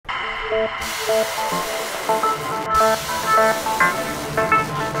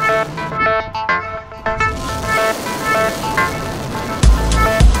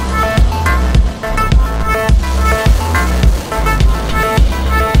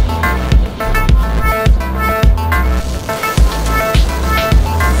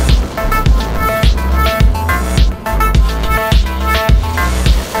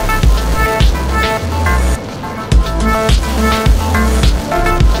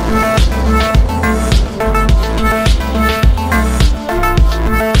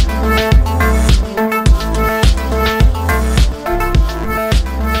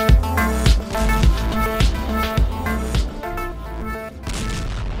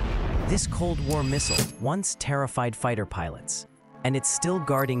This Cold War missile once terrified fighter pilots, and it's still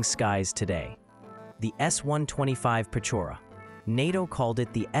guarding skies today. The S-125 Pechora. NATO called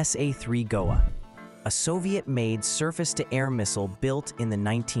it the SA-3 Goa, a Soviet-made surface-to-air missile built in the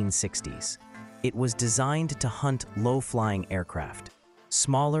 1960s. It was designed to hunt low-flying aircraft.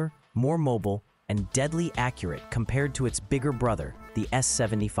 Smaller, more mobile, and deadly accurate compared to its bigger brother, the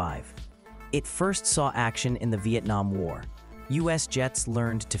S-75. It first saw action in the Vietnam War. U.S. jets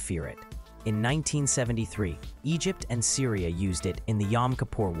learned to fear it. In 1973, Egypt and Syria used it in the Yom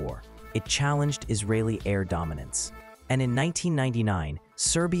Kippur War. It challenged Israeli air dominance. And in 1999,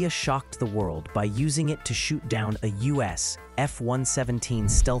 Serbia shocked the world by using it to shoot down a U.S. F-117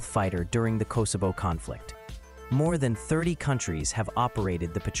 stealth fighter during the Kosovo conflict. More than 30 countries have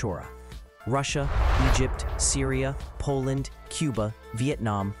operated the Pechora. Russia, Egypt, Syria, Poland, Cuba,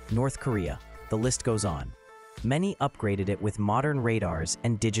 Vietnam, North Korea. The list goes on. Many upgraded it with modern radars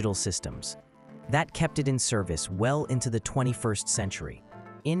and digital systems. That kept it in service well into the 21st century.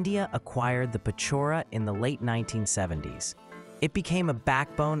 India acquired the Pechora in the late 1970s. It became a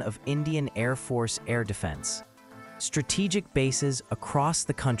backbone of Indian Air Force air defense. Strategic bases across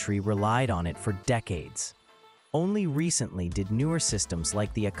the country relied on it for decades. Only recently did newer systems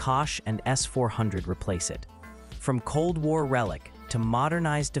like the Akash and S-400 replace it. From Cold War relic to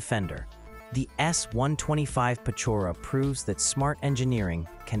modernized defender, the S-125 Pechora proves that smart engineering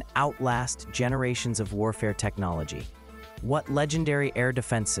can outlast generations of warfare technology. What legendary air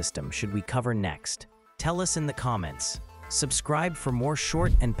defense system should we cover next? Tell us in the comments. Subscribe for more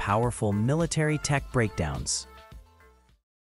short and powerful military tech breakdowns.